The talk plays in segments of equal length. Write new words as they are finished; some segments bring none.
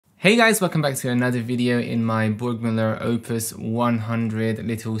Hey guys, welcome back to another video in my Burgmuller Opus 100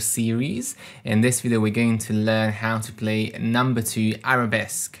 little series. In this video we're going to learn how to play number 2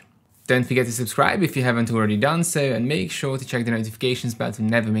 Arabesque. Don't forget to subscribe if you haven't already done so, and make sure to check the notifications bell to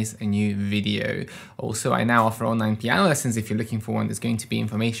never miss a new video. Also, I now offer online piano lessons. If you're looking for one, there's going to be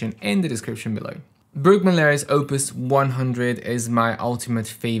information in the description below. Burgmuller's Opus 100 is my ultimate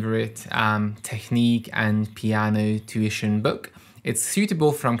favorite technique and piano tuition book. It's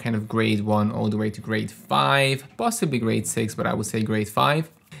suitable from kind of grade 1 all the way to grade 5, possibly grade 6, but I would say grade 5.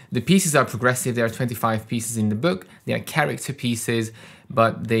 The pieces are progressive. There are 25 pieces in the book. They are character pieces,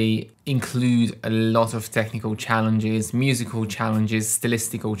 but they include a lot of technical challenges, musical challenges,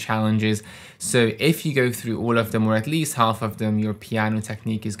 stilistical challenges. So if you go through all of them, or at least half of them, your piano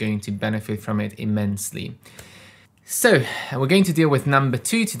technique is going to benefit from it immensely. So we're going to deal with number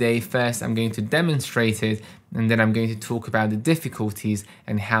 2 today. First, I'm going to demonstrate it, and then I'm going to talk about the difficulties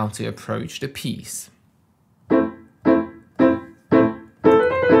and how to approach the piece.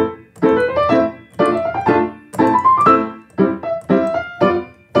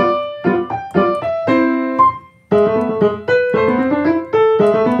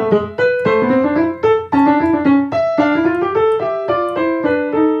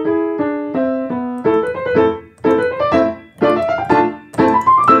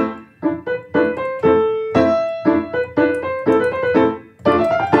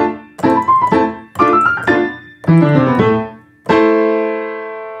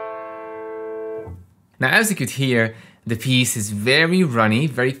 Now, as you could hear, the piece is very runny,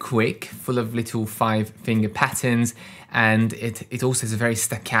 very quick, full of little 5-finger patterns, and it also has a very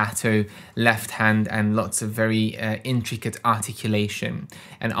staccato left hand and lots of very intricate articulation.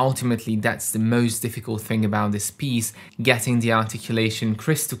 And ultimately, that's the most difficult thing about this piece, getting the articulation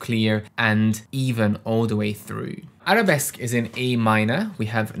crystal clear and even all the way through. Arabesque is in A minor. We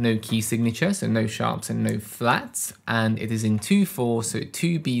have no key signature, so no sharps and no flats, and it is in 2/4, so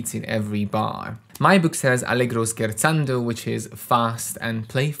 2 beats in every bar. My book says allegro scherzando, which is fast and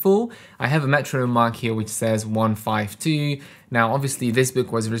playful. I have a metronome mark here which says 1/5/2. Now, obviously, this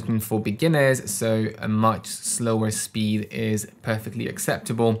book was written for beginners, so a much slower speed is perfectly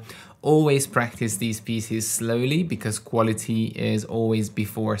acceptable. Always practice these pieces slowly, because quality is always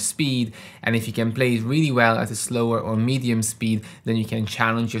before speed. And if you can play it really well at a slower or medium speed, then you can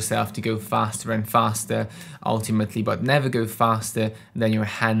challenge yourself to go faster and faster ultimately, but never go faster than your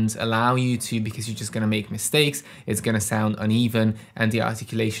hands allow you to, because you're just going to make mistakes. It's going to sound uneven and the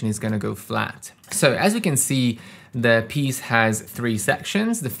articulation is going to go flat. So as you can see, the piece has 3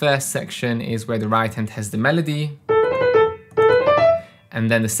 sections. The first section is where the right hand has the melody. And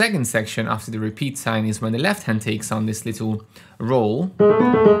then the second section, after the repeat sign, is when the left hand takes on this little roll.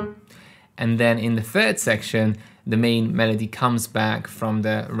 And then in the third section, the main melody comes back from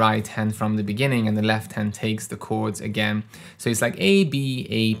the right hand from the beginning, and the left hand takes the chords again. So it's like A, B,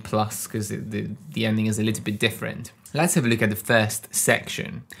 A plus, because the ending is a little bit different. Let's have a look at the first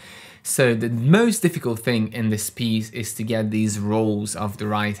section. So the most difficult thing in this piece is to get these rolls of the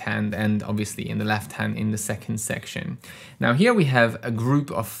right hand, and obviously in the left hand in the second section. Now here we have a group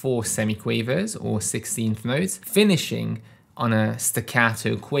of 4 semiquavers or 16th notes finishing on a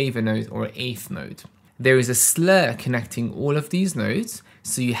staccato quaver note or 8th note. There is a slur connecting all of these notes,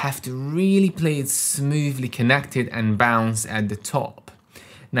 so you have to really play it smoothly connected and bounce at the top.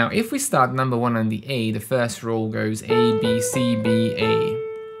 Now if we start number 1 on the A, the first roll goes A, B, C, B, A.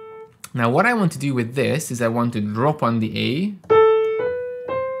 Now what I want to do with this is I want to drop on the A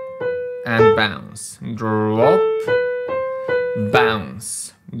and bounce, drop,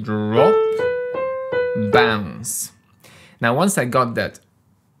 bounce, drop, bounce. Now once I got that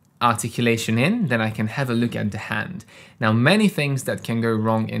articulation in, then I can have a look at the hand. Now many things that can go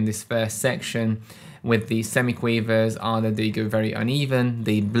wrong in this first section with the semiquavers are that they go very uneven,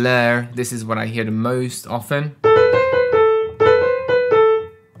 they blur. This is what I hear the most often.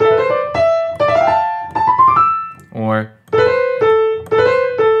 Or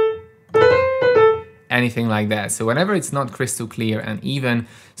anything like that. So whenever it's not crystal clear and even,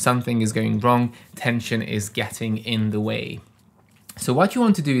 something is going wrong, tension is getting in the way. So what you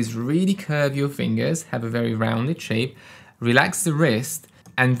want to do is really curve your fingers, have a very rounded shape, relax the wrist,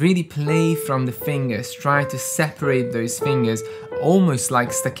 and really play from the fingers. Try to separate those fingers almost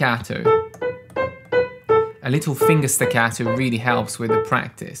like staccato. A little finger staccato really helps with the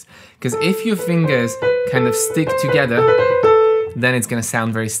practice, because if your fingers kind of stick together, then it's going to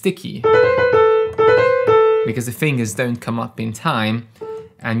sound very sticky, because the fingers don't come up in time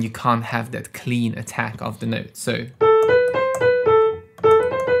and you can't have that clean attack of the note. So,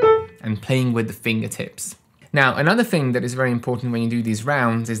 and playing with the fingertips. Now, another thing that is very important when you do these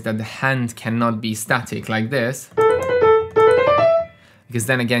rounds is that the hand cannot be static like this, because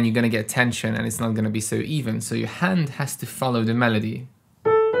then again you're going to get tension and it's not going to be so even. So your hand has to follow the melody.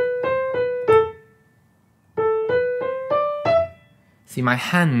 See, my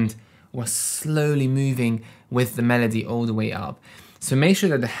hand was slowly moving with the melody all the way up. So make sure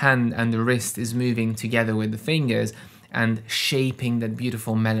that the hand and the wrist is moving together with the fingers and shaping that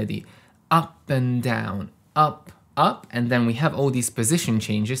beautiful melody. Up and down, up, up, and then we have all these position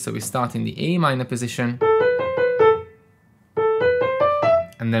changes. So we start in the A minor position,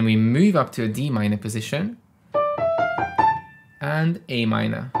 and then we move up to a D minor position, and A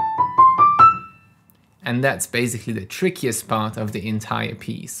minor. And that's basically the trickiest part of the entire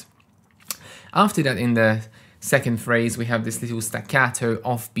piece. After that, in the second phrase, we have this little staccato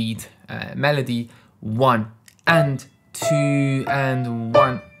offbeat melody. 1 and 2 and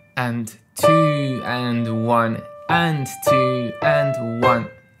 1 and 2 and 1 and 2 and 1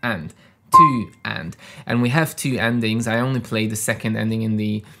 and 2 and we have 2 endings. I only played the second ending in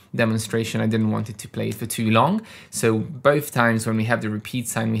the demonstration. I didn't want it to play for too long. So both times when we have the repeat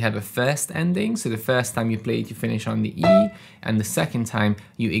sign, we have a first ending. So the first time you play it, you finish on the E, and the second time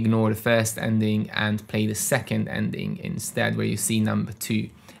you ignore the first ending and play the second ending instead, where you see number 2.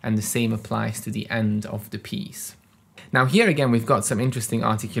 And the same applies to the end of the piece. Now here again, we've got some interesting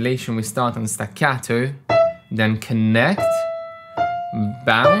articulation. We start on staccato, then connect,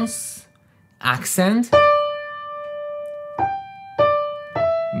 bounce, accent,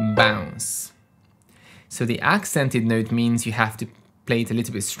 bounce. So the accented note means you have to play it a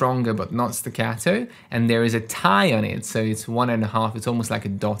little bit stronger but not staccato, and there is a tie on it, so it's 1.5, it's almost like a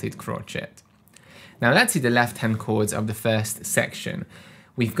dotted crochet. Now let's see the left hand chords of the first section.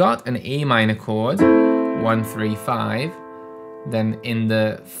 We've got an A minor chord, 1, 3, 5, then in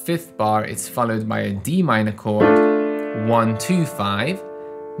the 5th bar it's followed by a D minor chord, 1, 2, 5,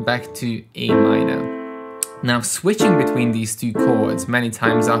 back to A minor. Now switching between these two chords many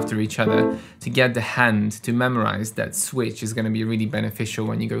times after each other to get the hand to memorize that switch is going to be really beneficial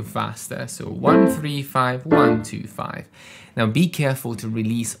when you go faster. So 1, 3, 5, 1, 2, 5. Now be careful to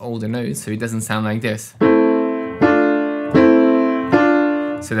release all the notes so it doesn't sound like this,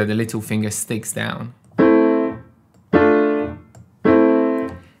 so that the little finger sticks down.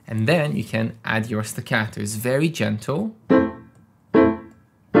 And then you can add your staccato. It's very gentle.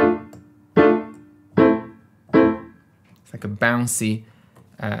 Like a bouncy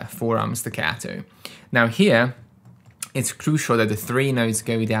forearm staccato. Now here, it's crucial that the 3 notes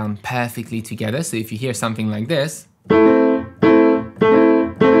go down perfectly together. So if you hear something like this, then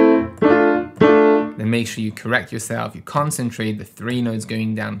make sure you correct yourself, you concentrate, the 3 notes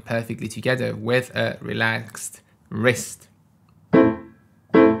going down perfectly together with a relaxed wrist.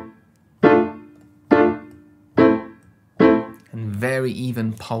 And very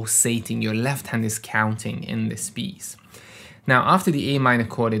even pulsating, your left hand is counting in this piece. Now, after the A minor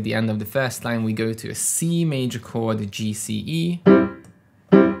chord at the end of the first line, we go to a C major chord, a G, C, E,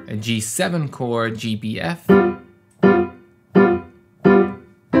 a G7 chord, G, B, F,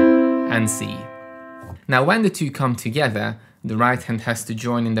 and C. Now, when the 2 come together, the right hand has to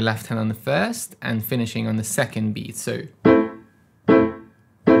join in the left hand on the first and finishing on the second beat. So,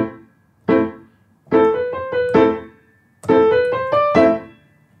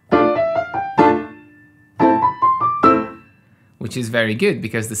 which is very good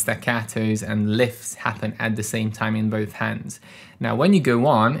because the staccatos and lifts happen at the same time in both hands. Now when you go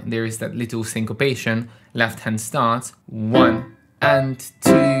on, there is that little syncopation. Left hand starts 1 and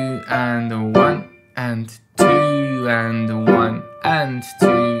 2 and 1 and 2 and 1 and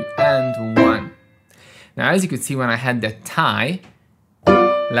 2 and 1. Now as you could see, when I had that tie,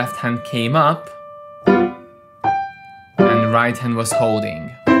 left hand came up and right hand was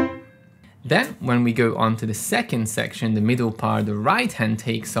holding. Then, when we go on to the second section, the middle part, the right hand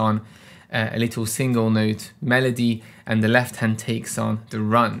takes on a little single note melody and the left hand takes on the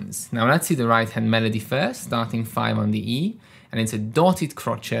runs. Now let's see the right hand melody first, starting 5 on the E, and it's a dotted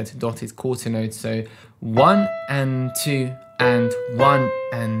crochet, dotted quarter note, so 1 and 2 and 1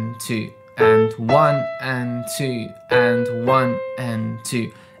 and 2 and 1 and 2 and 1 and 2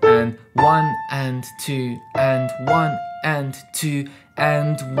 and 1 and 2 and 1 and 2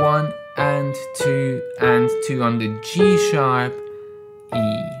 and 1 and 2 and 2 on the G sharp,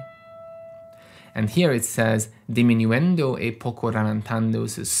 E. And here it says diminuendo e poco rallentando,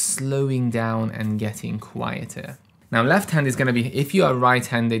 so slowing down and getting quieter. Now left hand is going to be, if you are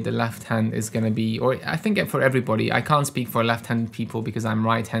right-handed, the left hand is going to be, or I think for everybody, I can't speak for left-handed people because I'm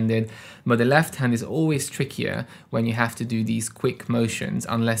right-handed, but the left hand is always trickier when you have to do these quick motions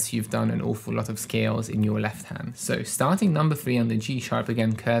unless you've done an awful lot of scales in your left hand. So starting number 3 on the G sharp,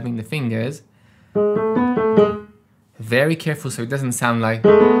 again curving the fingers. Very careful so it doesn't sound like,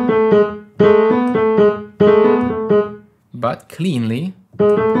 but cleanly.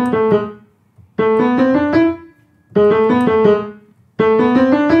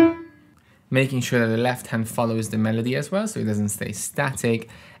 Making sure that the left hand follows the melody as well, so it doesn't stay static,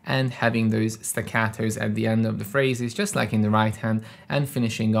 and having those staccatos at the end of the phrases, just like in the right hand, and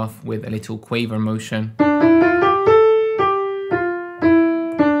finishing off with a little quaver motion.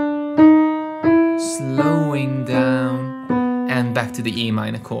 Slowing down, and back to the E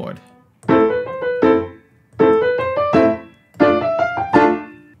minor chord.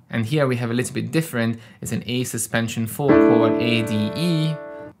 And here we have a little bit different. It's an A suspension 4 chord, A, D, E,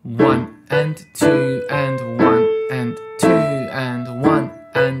 1 and 2 and 1 and 2 and 1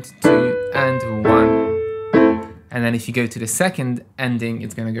 and 2 and 1. And then if you go to the second ending,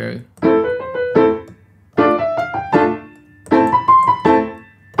 it's going to go.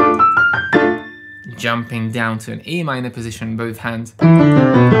 Jumping down to an A minor position, both hands,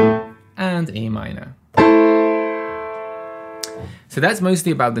 and A minor. So that's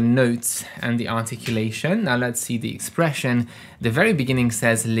mostly about the notes and the articulation. Now let's see the expression. The very beginning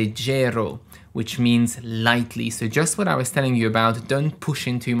says leggero, which means lightly. So just what I was telling you about, don't push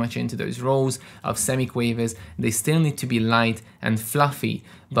in too much into those rolls of semiquavers. They still need to be light and fluffy.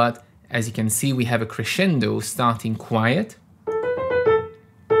 But as you can see, we have a crescendo starting quiet.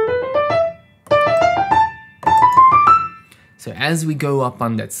 So as we go up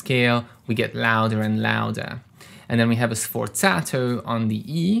on that scale, we get louder and louder. And then we have a sforzato on the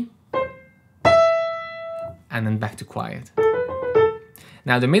E, and then back to quiet.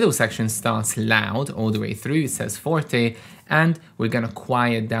 Now the middle section starts loud all the way through, it says forte, and we're gonna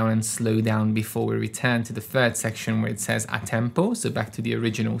quiet down and slow down before we return to the third section where it says a tempo, so back to the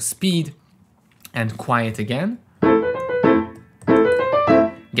original speed, and quiet again.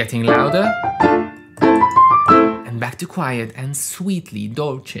 Getting louder, and back to quiet and sweetly,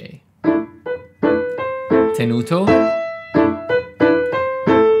 dolce. Tenuto,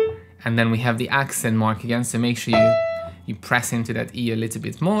 and then we have the accent mark again, so make sure you press into that E a little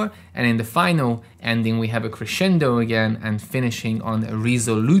bit more, and in the final ending we have a crescendo again and finishing on a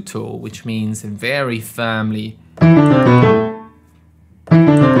risoluto, which means very firmly, and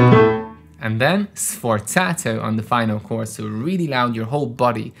then sforzato on the final chord, so really loud, your whole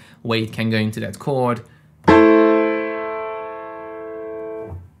body weight can go into that chord.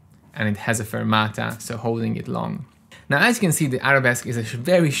 And it has a fermata, so holding it long. Now, as you can see, the arabesque is a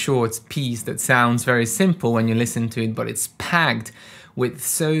very short piece that sounds very simple when you listen to it, but it's packed with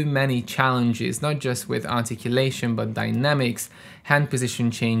so many challenges, not just with articulation, but dynamics, hand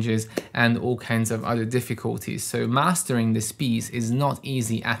position changes, and all kinds of other difficulties. So mastering this piece is not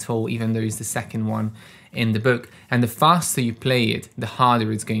easy at all, even though it's the second one in the book. And the faster you play it, the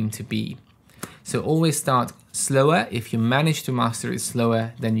harder it's going to be. So always start slower. If you manage to master it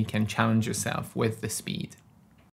slower, then you can challenge yourself with the speed.